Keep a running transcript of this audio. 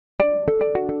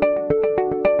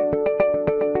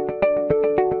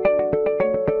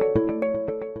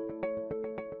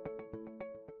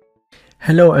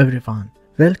Hello everyone,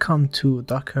 welcome to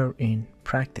Docker in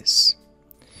Practice.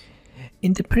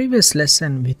 In the previous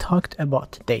lesson we talked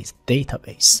about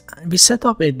database. We set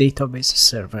up a database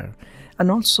server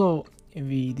and also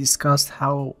we discussed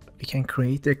how we can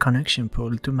create a connection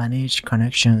pool to manage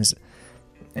connections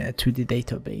to the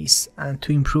database and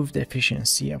to improve the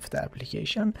efficiency of the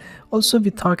application. Also we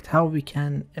talked how we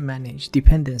can manage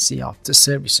dependency of the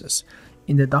services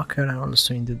in the Docker and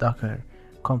also in the Docker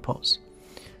Compose.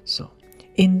 So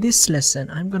in this lesson,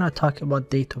 I'm going to talk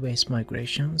about database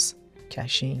migrations,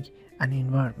 caching, and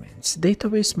environments.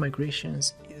 Database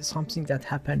migrations is something that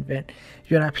happens when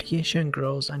your application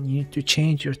grows and you need to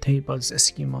change your tables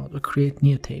schema or create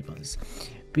new tables,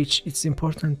 which it's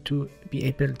important to be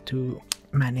able to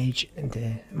manage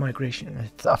the migration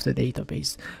of the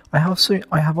database. I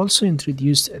have also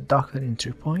introduced a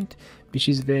docker-entrypoint, which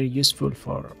is very useful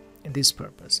for this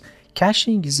purpose.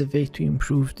 Caching is a way to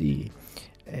improve the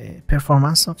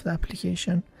performance of the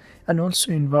application and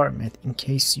also environment in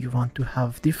case you want to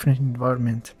have different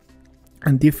environment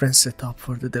and different setup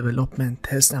for the development,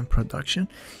 test, and production.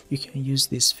 You can use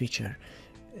this feature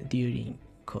during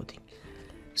coding.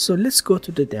 So let's go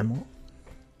to the demo.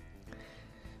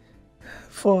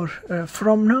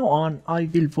 From now on, I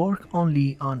will work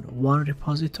only on one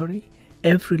repository.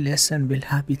 Every lesson will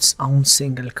have its own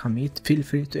single commit. Feel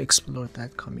free to explore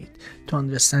that commit to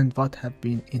understand what have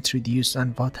been introduced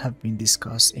and what have been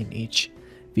discussed in each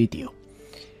video.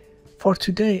 For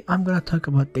today, I'm going to talk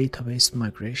about database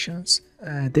migrations.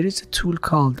 There is a tool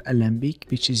called Alembic,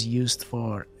 which is used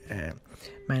for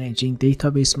managing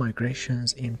database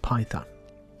migrations in Python.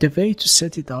 The way to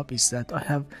set it up is that I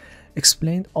have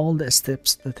explained all the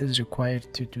steps that is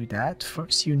required to do that.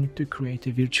 First, you need to create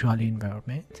a virtual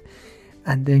environment,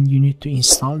 and then you need to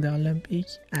install the Alembic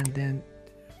and then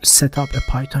set up a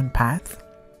Python path,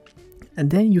 and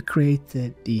then you create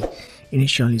the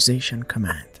initialization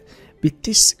command. With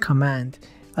this command,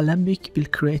 Alembic will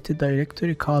create a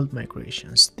directory called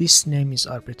migrations. This name is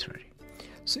arbitrary.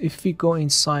 So if we go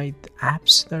inside the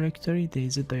apps directory, there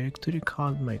is a directory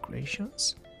called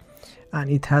migrations, and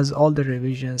it has all the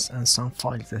revisions and some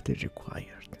files that are required.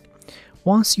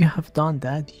 Once you have done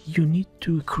that, you need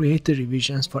to create the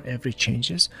revisions for every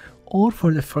changes or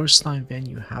for the first time when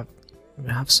you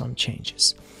have some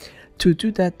changes. To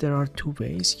do that, there are two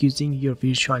ways: using your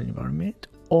virtual environment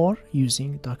or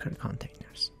using Docker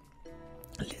containers.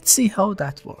 Let's see how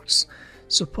that works.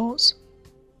 Suppose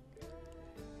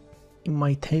in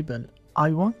my table,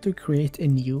 I want to create a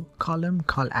new column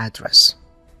called address.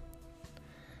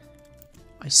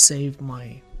 I save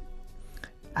my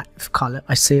column,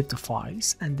 I save the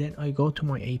files, and then I go to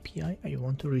my API. I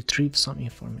want to retrieve some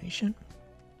information.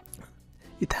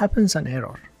 It happens an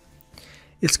error.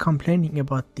 It's complaining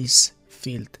about this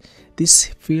field. This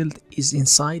field is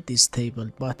inside this table,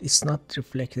 but it's not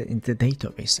reflected in the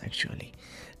database actually.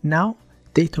 Now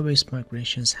database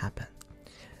migrations happen.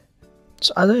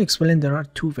 So as I explained, there are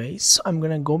two ways. So I'm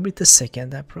gonna go with the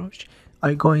second approach.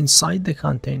 I go inside the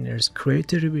containers,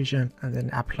 create a revision, and then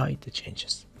apply the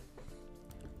changes.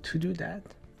 To do that,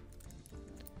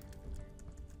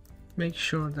 make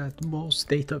sure that both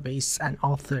database and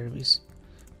auth service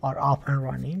are up and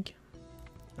running.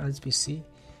 As we see,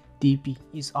 DB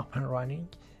is up and running,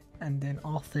 and then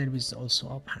auth service is also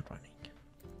up and running.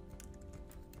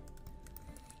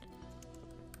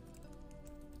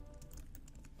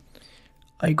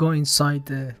 I go inside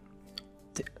the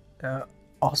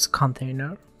auth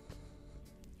container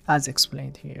as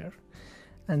explained here,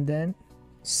 and then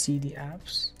cd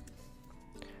apps,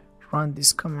 run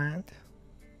this command,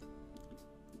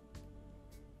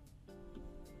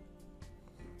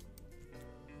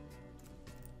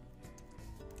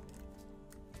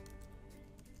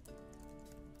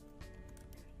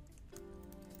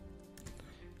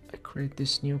 I create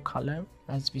this new column.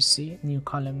 As we see, new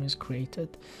column is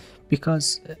created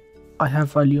because I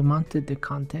have value mounted the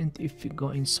content. If you go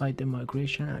inside the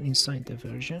migration and inside the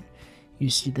version, you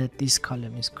see that this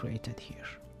column is created here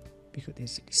because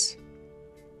this is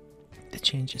the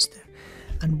changes there.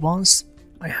 And once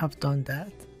I have done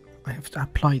that, I have to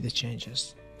apply the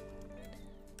changes.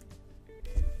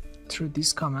 Through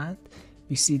this command,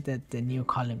 we see that the new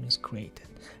column is created.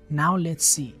 Now let's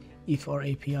see if our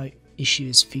API issue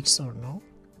is fixed or no.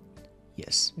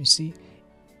 Yes, we see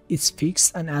it's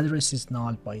fixed and address is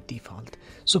null by default.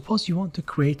 Suppose you want to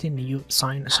create a new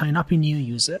sign up a new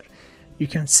user. You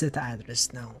can set the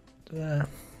address now.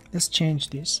 Let's change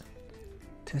this.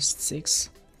 Test 6.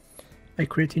 I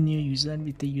create a new user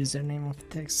with the username of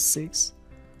test 6.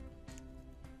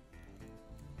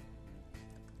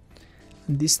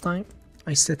 And this time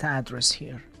I set the address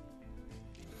here.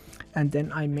 And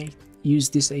then I make use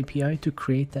this API to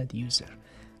create that user.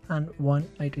 And when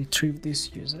I retrieve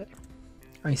this user,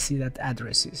 I see that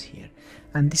address is here.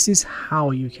 And this is how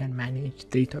you can manage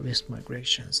database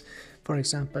migrations. For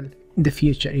example, in the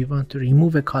future, you want to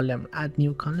remove a column, add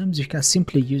new columns, you can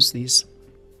simply use this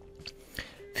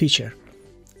feature.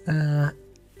 And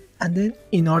then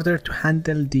in order to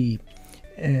handle the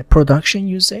production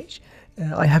usage,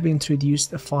 I have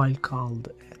introduced a file called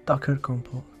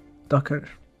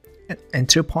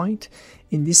docker-entrypoint.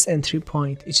 In this entry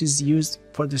point, it is used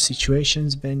for the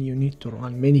situations when you need to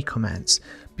run many commands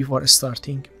before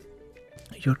starting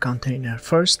your container.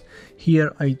 First,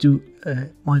 here I do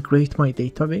migrate my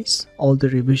database, all the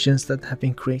revisions that have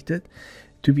been created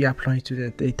to be applied to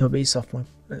the database of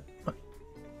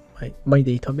my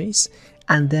database,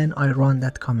 and then I run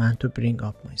that command to bring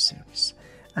up my service.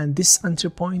 And this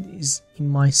entry point is in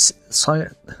my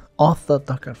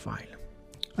auth.docker file.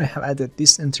 I have added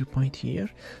this entry point here,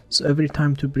 so every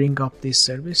time to bring up this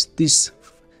service, this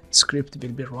script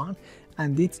will be run,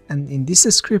 and in this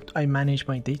script I manage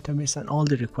my database and all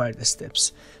the required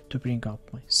steps to bring up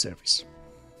my service.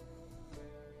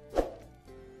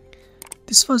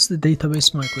 This was the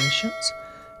database migrations.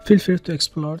 Feel free to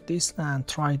explore this and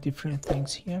try different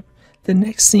things here. The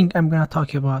next thing I'm going to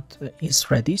talk about is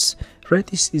Redis.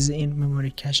 Redis is an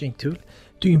in-memory caching tool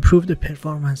to improve the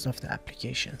performance of the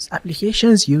applications.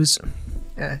 Applications use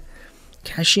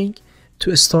caching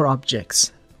to store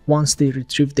objects. Once they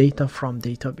retrieve data from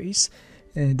database,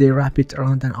 they wrap it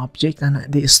around an object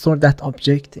and they store that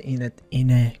object in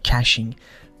a caching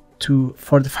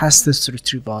for the fastest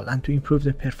retrieval and to improve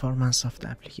the performance of the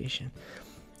application.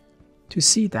 To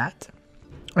see that,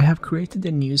 I have created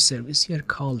a new service here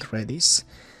called Redis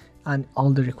and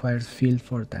all the required field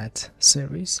for that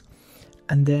service.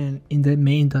 And then in the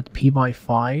main.py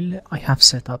file, I have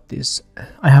set up this,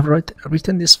 I have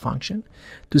written this function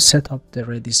to set up the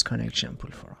Redis connection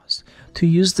pool for us. To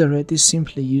use the Redis,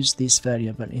 simply use this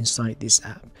variable inside this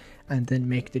app and then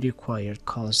make the required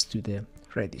calls to the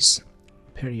Redis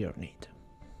per your need.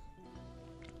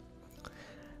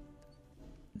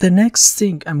 The next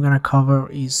thing I'm going to cover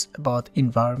is about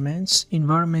environments.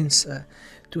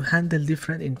 To handle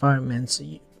different environments,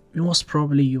 most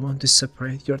probably you want to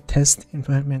separate your test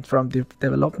environment from the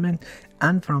development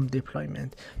and from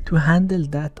deployment. To handle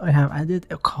that, I have added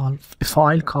a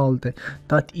file called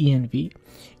 .env.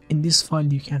 In this file,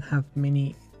 you can have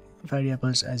many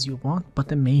variables as you want, but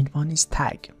the main one is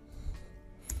tag.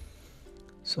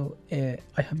 So I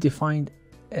have defined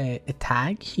a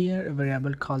tag here, a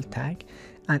variable called tag,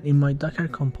 and in my Docker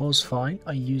Compose file,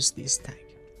 I use this tag.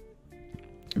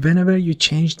 Whenever you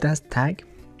change that tag,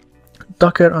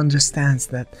 Docker understands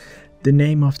that the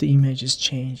name of the image is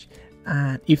changed,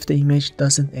 and if the image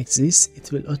doesn't exist,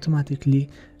 it will automatically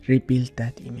rebuild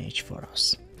that image for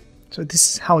us. So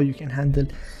this is how you can handle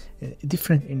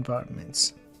different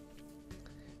environments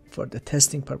for the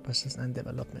testing purposes and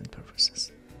development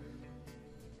purposes.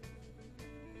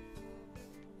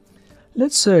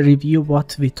 Let's review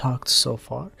what we talked so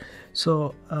far.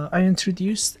 So I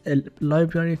introduced a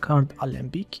library called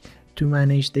Alembic to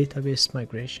manage database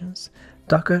migrations,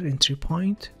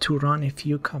 docker-entrypoint to run a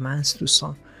few commands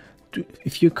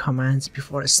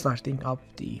before starting up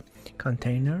the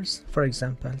containers, for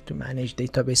example, to manage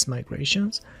database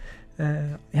migrations.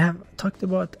 I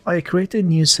created a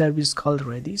new service called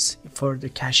Redis for the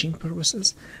caching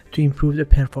purposes to improve the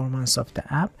performance of the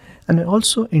app, and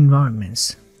also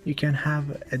environments. You can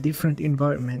have different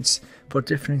environments for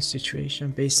different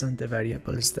situations based on the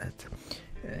variables that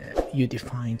you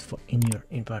defined in your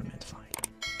environment file.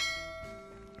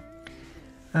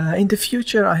 In the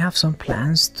future, I have some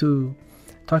plans to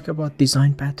talk about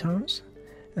design patterns,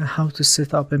 how to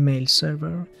set up a mail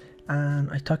server,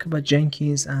 and I talk about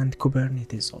Jenkins and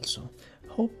Kubernetes also.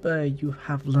 Hope you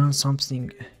have learned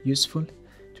something useful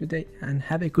today, and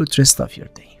have a good rest of your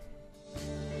day.